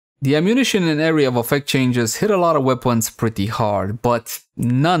The ammunition and area of effect changes hit a lot of weapons pretty hard, but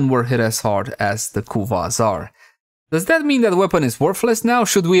none were hit as hard as the Kuva Zarr. Does that mean that the weapon is worthless now?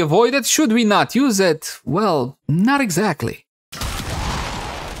 Should we avoid it? Should we not use it? Well, not exactly.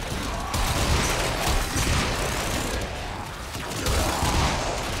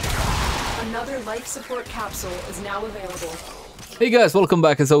 Another life support capsule is now available. Hey guys, welcome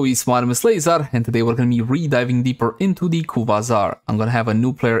back as always. My name is Leyzar, and today we're going to be re-diving deeper into the Kuva Zarr. I'm going to have a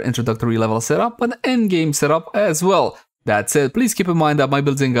new player introductory level setup, an endgame setup as well. That said, please keep in mind that my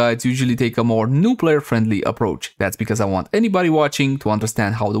builds and guides usually take a more new player friendly approach. That's because I want anybody watching to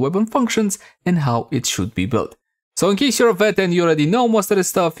understand how the weapon functions and how it should be built. So in case you're a vet and you already know most of this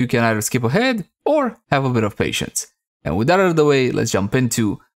stuff, you can either skip ahead or have a bit of patience. And with that out of the way, let's jump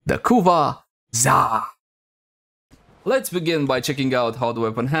into the Kuva Zarr. Let's begin by checking out how the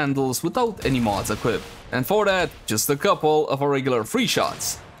weapon handles without any mods equipped. And for that, just a couple of our regular free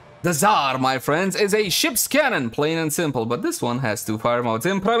shots. The Zarr, my friends, is a ship's cannon, plain and simple, but this one has two fire modes.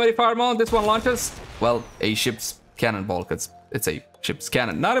 In primary fire mode, this one launches, well, a ship's cannonball, because it's a ship's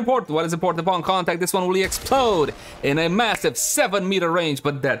cannon. Not important. What is important upon contact, this one will explode in a massive 7-meter range,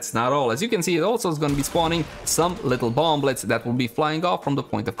 but that's not all. As you can see, it also is going to be spawning some little bomblets that will be flying off from the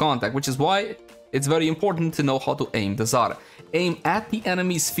point of contact, which is why it's very important to know how to aim the Zarr. Aim at the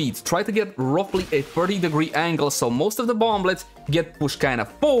enemy's feet. Try to get roughly a 30-degree angle so most of the bomblets get pushed kind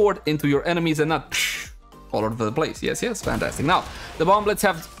of forward into your enemies and not all over the place. Yes, fantastic. Now, the bomblets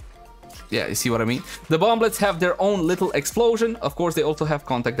have... yeah, you see what I mean? The bomblets have their own little explosion. Of course, they also have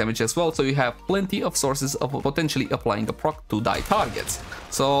contact damage as well, so you have plenty of sources of potentially applying a proc to die targets.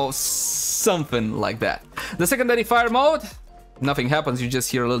 So, something like that. The secondary fire mode, nothing happens. You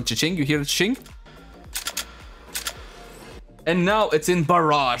just hear a little cha-ching. You hear the ching. And now it's in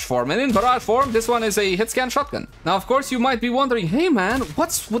barrage form. And in barrage form, this one is a hit scan shotgun. Now, of course, you might be wondering, hey man,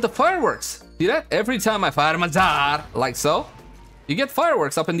 what's with the fireworks? See that? Every time I fire my Zarr, like so, you get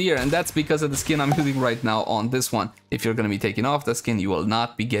fireworks up in the air. And that's because of the skin I'm using right now on this one. If you're going to be taking off the skin, you will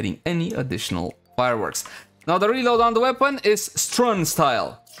not be getting any additional fireworks. Now, the reload on the weapon is Strun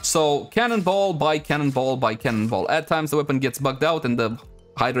style. So, cannonball by cannonball by cannonball. At times, the weapon gets bugged out and the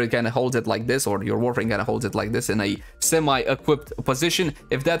Hydrate kind of holds it like this, or your Warframe kind of holds it like this in a semi-equipped position.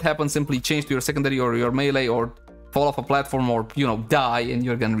 If that happens, simply change to your secondary or your melee, or fall off a platform, or, you know, die, and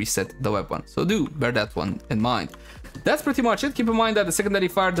you're gonna reset the weapon. So do bear that one in mind. That's pretty much it. Keep in mind that the secondary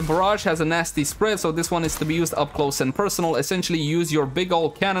fire, the barrage, has a nasty spread, so this one is to be used up close and personal. Essentially, use your big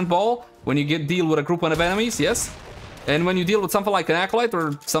old cannonball when you deal with a group of enemies, yes? And when you deal with something like an acolyte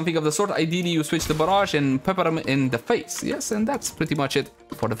or something of the sort, ideally you switch the barrage and pepper them in the face. Yes, and that's pretty much it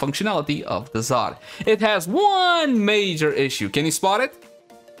for the functionality of the Zarr. It has one major issue. Can you spot it?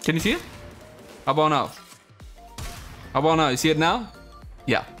 Can you see it? How about now? How about now? You see it now?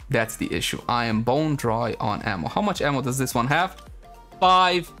 Yeah, that's the issue. I am bone dry on ammo. How much ammo does this one have?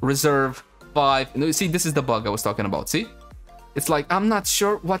 5 reserve, 5. No, see, this is the bug I was talking about. See? It's like, I'm not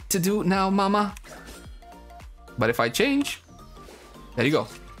sure what to do now, mama. But if I change, there you go.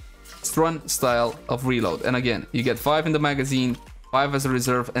 Strun style of reload. And again, you get 5 in the magazine, 5 as a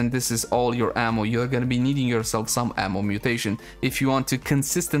reserve, and this is all your ammo. You're going to be needing yourself some ammo mutation if you want to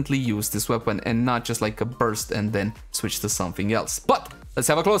consistently use this weapon and not just like a burst and then switch to something else. But let's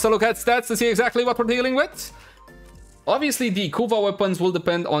have a closer look at stats to see exactly what we're dealing with. Obviously, the Kuva weapons will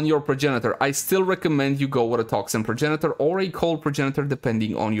depend on your progenitor. I still recommend you go with a toxin progenitor or a cold progenitor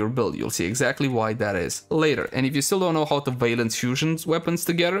depending on your build. You'll see exactly why that is later. And if you still don't know how to valence fusion weapons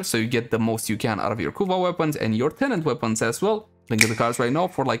together, so you get the most you can out of your Kuva weapons and your tenant weapons as well, link in the cards right now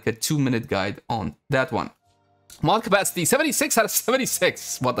for like a 2-minute guide on that one. Mod capacity 76 out of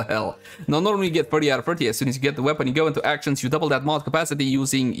 76. What the hell? Now, normally you get 30 out of 30. As soon as you get the weapon, you go into actions, you double that mod capacity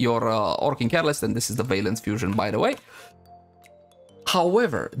using your Orking Catalyst, and this is the Valence Fusion, by the way.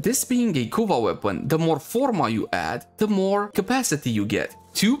 However, this being a Kuva weapon, the more forma you add, the more capacity you get.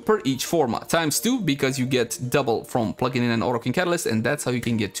 2 per each forma, times 2 because you get double from plugging in an Orking Catalyst, and that's how you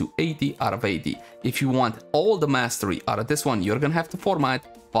can get to 80 out of 80. If you want all the mastery out of this one, you're gonna have to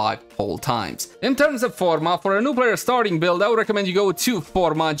format 5 whole times. In terms of forma, for a new player starting build, I would recommend you go to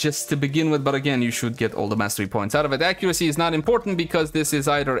forma just to begin with, but again, you should get all the mastery points out of it. Accuracy is not important because this is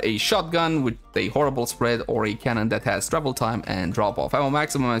either a shotgun with a horrible spread or a cannon that has travel time and drop off. Ammo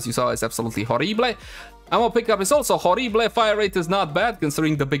maximum, as you saw, is absolutely horrible. Ammo pickup is also horrible. Fire rate is not bad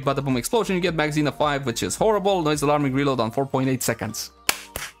considering the big bada boom explosion. You get magazine of 5, which is horrible. Noise alarming reload on 4.8 seconds.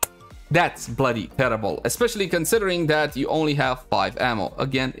 That's bloody terrible, especially considering that you only have 5 ammo.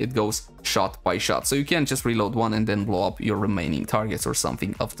 Again, it goes shot by shot, so you can't just reload one and then blow up your remaining targets or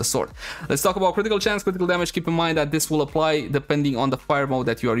something of the sort. Let's talk about critical chance, critical damage. Keep in mind that this will apply depending on the fire mode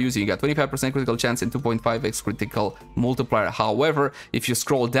that you are using. You got 25% critical chance and 2.5x critical multiplier. However, if you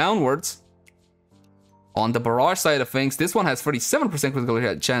scroll downwards, on the barrage side of things, this one has 37%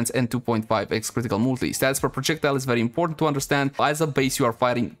 critical chance and 2.5x critical multi. Stats per projectile is very important to understand. As a base, you are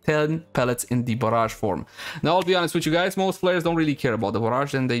firing 10 pellets in the barrage form. Now, I'll be honest with you guys, most players don't really care about the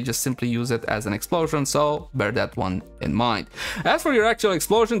barrage and they just simply use it as an explosion, so bear that one in mind. As for your actual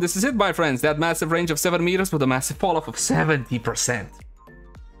explosion, this is it, my friends. That massive range of 7 meters with a massive fall-off of 70%.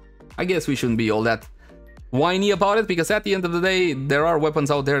 I guess we shouldn't be all that whiny about it, because at the end of the day, there are weapons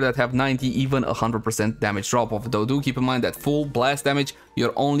out there that have 90, even 100% damage drop off. Though do keep in mind that full blast damage,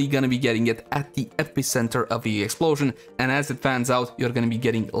 you're only gonna be getting it at the epicenter of the explosion, and as it fans out, you're gonna be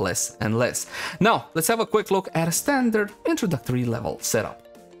getting less and less. Now, let's have a quick look at a standard introductory level setup.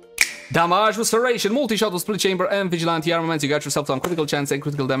 Damage with Serration, multi-shot with split chamber and vigilante armaments. You got yourself some critical chance and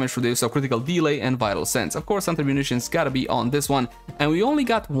critical damage for this, so critical delay and vital sense. Of course, anti-munitions gotta be on this one, and we only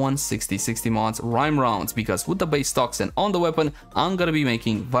got 160 mods rhyme rounds, because with the base toxin on the weapon, I'm gonna be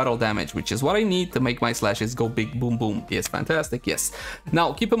making vital damage, which is what I need to make my slashes go big boom boom. Yes, fantastic, yes.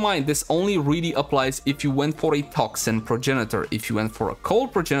 Now, keep in mind, this only really applies if you went for a toxin progenitor. If you went for a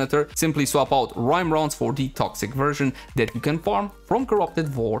cold progenitor, simply swap out rhyme rounds for the toxic version that you can farm from Corrupted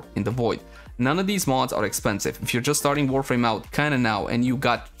Vor in the Void. None of these mods are expensive. If you're just starting Warframe out kinda now and you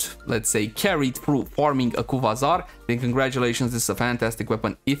got, let's say, carried through farming a Kuva Zarr, then congratulations, this is a fantastic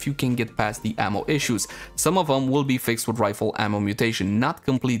weapon if you can get past the ammo issues. Some of them will be fixed with rifle ammo mutation, not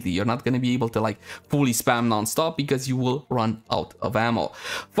completely. You're not gonna be able to like fully spam non-stop because you will run out of ammo.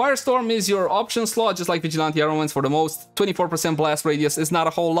 Firestorm is your option slot, just like Vigilante Armaments for the most. 24% blast radius is not a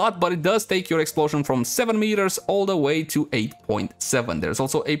whole lot, but it does take your explosion from 7 meters all the way to 8.7. There's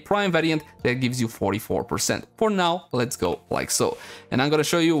also a prime variant that gives you 44%. For now, let's go like so. And I'm gonna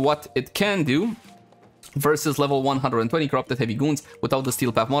show you what it can do versus level 120 Corrupted Heavy Goons without the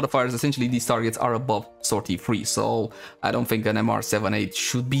Steel Path modifiers. Essentially, these targets are above sortie free, so I don't think an MR78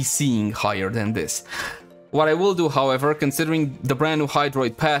 should be seeing higher than this. What I will do, however, considering the brand new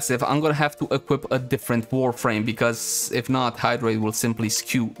Hydroid passive, I'm gonna have to equip a different Warframe, because if not, Hydroid will simply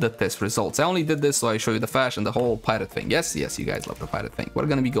skew the test results. I only did this so I show you the fashion, the whole pirate thing. Yes, you guys love the pirate thing. We're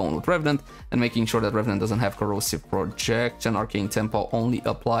gonna be going with Revenant and making sure that Revenant doesn't have corrosive projection. Arcane Tempo only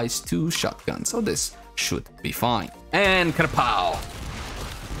applies to shotguns, so this should be fine. And kapow!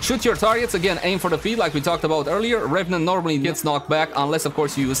 Shoot your targets, again, aim for the feet like we talked about earlier. Revenant normally gets knocked back unless, of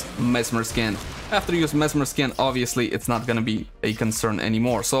course, you use Mesmer Scan. After you use Mesmer Scan, obviously, it's not gonna be a concern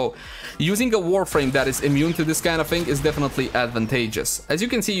anymore. So, using a Warframe that is immune to this kind of thing is definitely advantageous. As you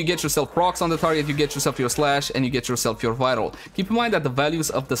can see, you get yourself procs on the target, you get yourself your slash, and you get yourself your vital. Keep in mind that the values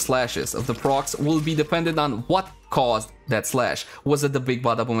of the slashes, of the procs, will be dependent on what caused that slash. Was it the big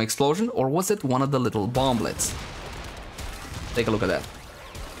bada boom explosion, or was it one of the little bomblets? Take a look at that.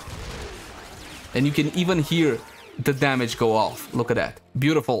 And you can even hear the damage go off. Look at that.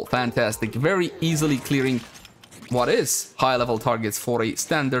 Beautiful, fantastic, very easily clearing what is high-level targets for a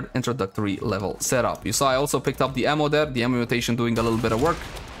standard introductory level setup. You saw I also picked up the ammo there, the ammo mutation doing a little bit of work.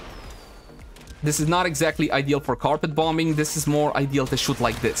 This is not exactly ideal for carpet bombing, this is more ideal to shoot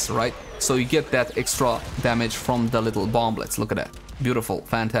like this, right? So you get that extra damage from the little bomblets. Look at that. Beautiful,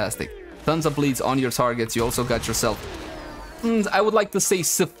 fantastic. Tons of bleeds on your targets. You also got yourself, I would like to say,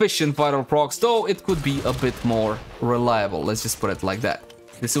 sufficient vital procs, though it could be a bit more reliable. Let's just put it like that.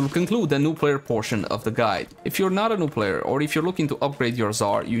 This will conclude the new player portion of the guide. If you're not a new player, or if you're looking to upgrade your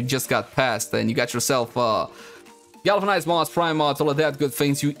Zarr, you just got passed and you got yourself galvanized mods, prime mods, all of that good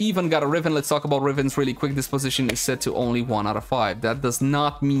things. You even got a Riven. Let's talk about Rivens really quick. This position is set to only 1 out of 5. That does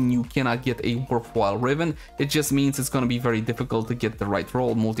not mean you cannot get a worthwhile Riven. It just means it's going to be very difficult to get the right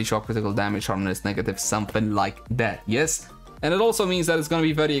roll. Multi-shot, critical damage, harmless, negative, something like that. Yes? And it also means that it's going to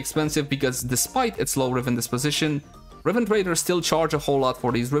be very expensive, because despite its low Riven disposition, Riven traders still charge a whole lot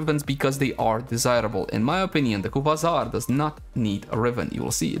for these Rivens because they are desirable. In my opinion, the Kuva Zarr does not need a Riven. You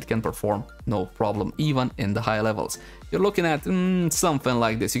will see it can perform no problem, even in the high levels. You're looking at something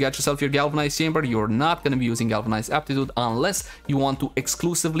like this. You got yourself your Galvanized Chamber. You're not going to be using Galvanized Aptitude unless you want to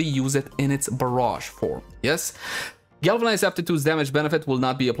exclusively use it in its barrage form. Yes? Galvanized Aptitude's damage benefit will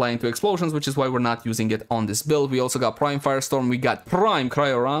not be applying to explosions, which is why we're not using it on this build. We also got Prime Firestorm, we got Prime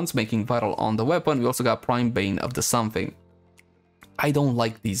Cryo Rounds, making vital on the weapon. We also got Prime Bane of the Something. I don't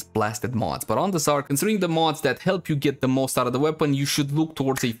like these blasted mods, but on the Zarr, considering the mods that help you get the most out of the weapon, you should look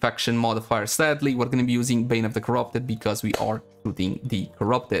towards a faction modifier. Sadly, we're going to be using Bane of the Corrupted because we are shooting the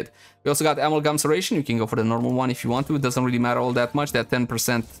corrupted. We also got amalgam serration. You can go for the normal one if you want to. It doesn't really matter all that much. That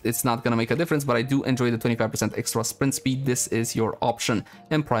 10%, it's not gonna make a difference, but I do enjoy the 25% extra sprint speed. This is your option.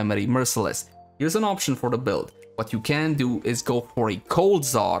 And primary merciless. Here's an option for the build. What you can do is go for a cold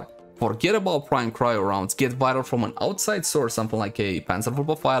Zarr. Forget about prime cryo rounds, get vital from an outside source, something like a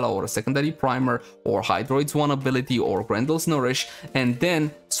Panzerprofiler or a secondary primer or Hydroid's 1 ability or Grendel's Nourish, and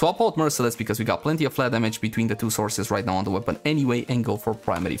then swap out Merciless because we got plenty of flat damage between the two sources right now on the weapon anyway, and go for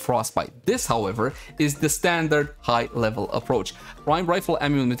primary Frostbite. This, however, is the standard high level approach. Prime rifle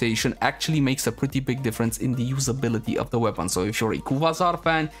ammo mutation actually makes a pretty big difference in the usability of the weapon, so if you're a Kuva Zarr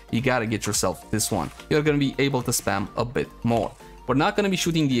fan, you gotta get yourself this one. You're gonna be able to spam a bit more. We're not going to be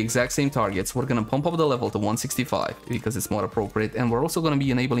shooting the exact same targets. We're going to pump up the level to 165 because it's more appropriate, and we're also going to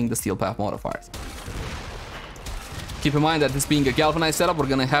be enabling the steel path modifiers. Keep in mind that this being a galvanized setup, we're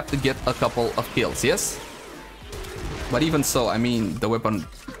going to have to get a couple of kills, yes? But even so, I mean, the weapon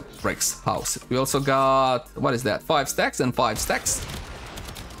breaks house. We also got, what is that, 5 stacks and 5 stacks.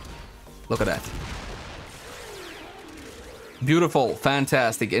 Look at that. Beautiful,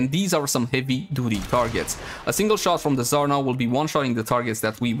 fantastic, and these are some heavy-duty targets. A single shot from the Zarr now will be one-shotting the targets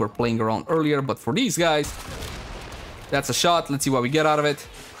that we were playing around earlier, but for these guys, that's a shot. Let's see what we get out of it.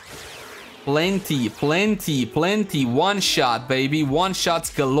 Plenty, plenty, plenty. One shot, baby. One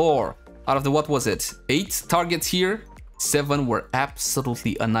shots galore. Out of the, what was it? 8 targets here. 7 were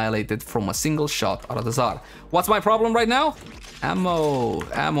absolutely annihilated from a single shot out of the Zarr. What's my problem right now?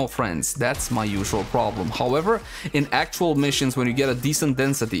 Ammo, friends. That's my usual problem. However, in actual missions, when you get a decent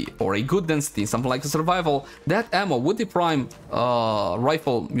density or a good density, something like a survival, that ammo with the prime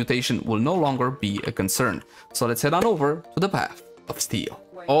rifle mutation will no longer be a concern. So let's head on over to the path of steel.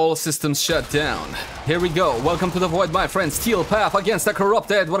 All systems shut down. Here we go. Welcome to the void, my friends. Steel path against the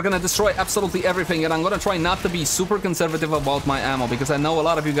corrupted. We're gonna destroy absolutely everything, and I'm gonna try not to be super conservative about my ammo because I know a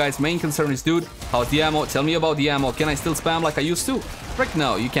lot of you guys' main concern is, dude, how's the ammo? Tell me about the ammo. Can I still spam like I used to? Frick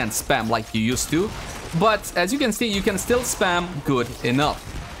no, you can't spam like you used to. But as you can see, you can still spam good enough.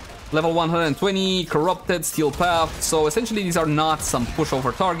 Level 120, corrupted, steel path. So essentially these are not some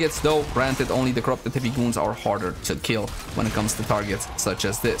pushover targets, though granted only the corrupted heavy goons are harder to kill when it comes to targets such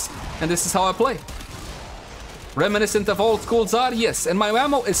as this. And this is how I play. Reminiscent of old school Zarr, yes, and my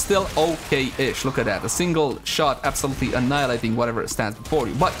ammo is still okay-ish. Look at that, a single shot absolutely annihilating whatever stands before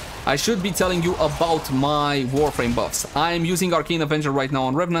you. But I should be telling you about my Warframe buffs. I am using Arcane Avenger right now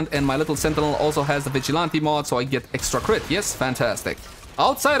on Revenant, and my little Sentinel also has the Vigilante mod, so I get extra crit. Yes, fantastic.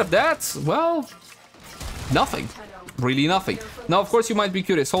 Outside of that, well, nothing. Really nothing. Now, of course, you might be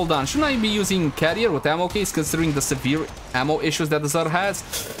curious. Hold on, shouldn't I be using Carrier with ammo case considering the severe ammo issues that the Zarr has?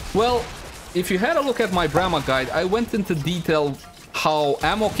 Well, if you had a look at my Brahma guide, I went into detail how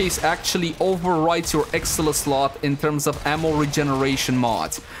ammo case actually overwrites your Excella slot in terms of ammo regeneration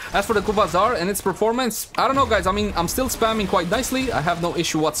mods. As for the Kuva Zarr and its performance, I don't know, guys. I mean, I'm still spamming quite nicely. I have no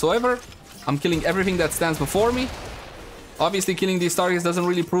issue whatsoever. I'm killing everything that stands before me. Obviously, killing these targets doesn't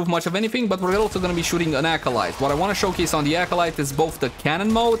really prove much of anything, but we're also going to be shooting an Acolyte. What I want to showcase on the Acolyte is both the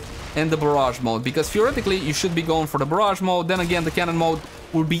Cannon mode and the Barrage mode, because theoretically, you should be going for the Barrage mode. Then again, the Cannon mode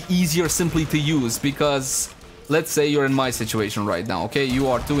will be easier simply to use, because let's say you're in my situation right now, okay? You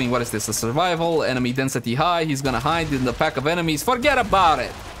are doing, what is this, a survival, enemy density high, he's going to hide in the pack of enemies. Forget about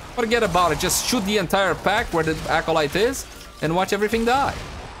it. Forget about it. Just shoot the entire pack where the Acolyte is and watch everything die.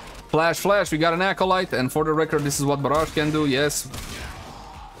 Flash, flash, we got an Acolyte, and for the record, this is what Barrage can do, yes.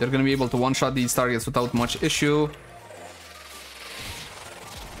 They're gonna be able to one-shot these targets without much issue.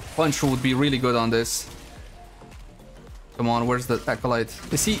 Punch would be really good on this. Come on, where's the Acolyte?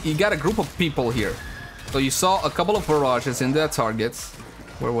 You see, you got a group of people here. So you saw a couple of barrages in their targets.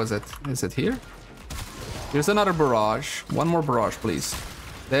 Where was it? Is it here? Here's another barrage. One more barrage, please.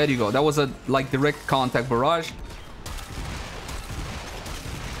 There you go. That was a, like, direct contact barrage.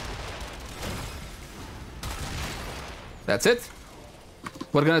 That's it.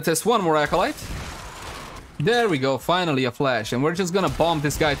 We're gonna test one more Acolyte. There we go, finally a flash. And we're just gonna bomb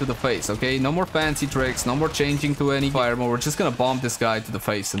this guy to the face, okay? No more fancy tricks, no more changing to any fire mode. We're just gonna bomb this guy to the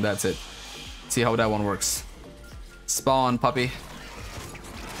face, and that's it. See how that one works. Spawn, puppy.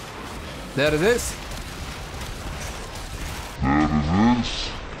 There it is. There it is.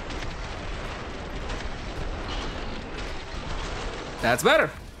 That's better.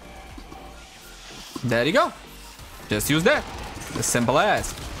 There you go. Just use that. As simple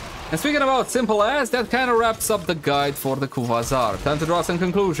as. And speaking about simple as, that kind of wraps up the guide for the Kuva Zarr. Time to draw some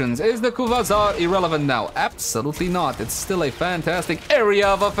conclusions. Is the Kuva Zarr irrelevant now? Absolutely not. It's still a fantastic area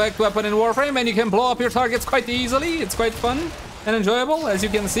of effect weapon in Warframe, and you can blow up your targets quite easily. It's quite fun and enjoyable, as you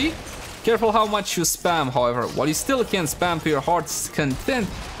can see. Careful how much you spam, however. While you still can spam to your heart's content,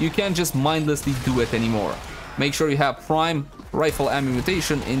 you can't just mindlessly do it anymore. Make sure you have prime rifle ammo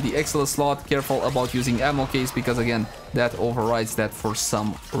mutation in the XL slot. Careful about using ammo case because again, that overrides that for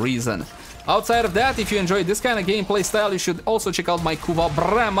some reason. Outside of that, if you enjoyed this kind of gameplay style, you should also check out my Kuva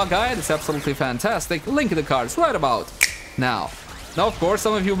Zarr guide. It's absolutely fantastic. Link in the cards right about now. Now, of course,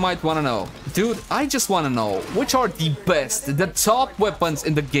 some of you might want to know, dude, I just want to know, which are the best, the top weapons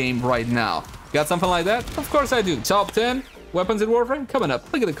in the game right now? Got something like that? Of course I do. Top 10 weapons in Warframe coming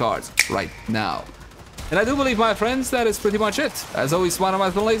up. Look at the cards right now. And I do believe, my friends, that is pretty much it. As always, my name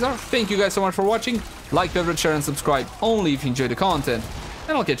has been Leyzar. Thank you guys so much for watching. Like, favorite, share, and subscribe only if you enjoy the content.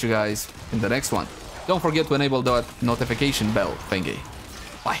 And I'll catch you guys in the next one. Don't forget to enable that notification bell thingy.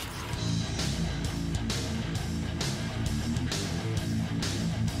 Bye.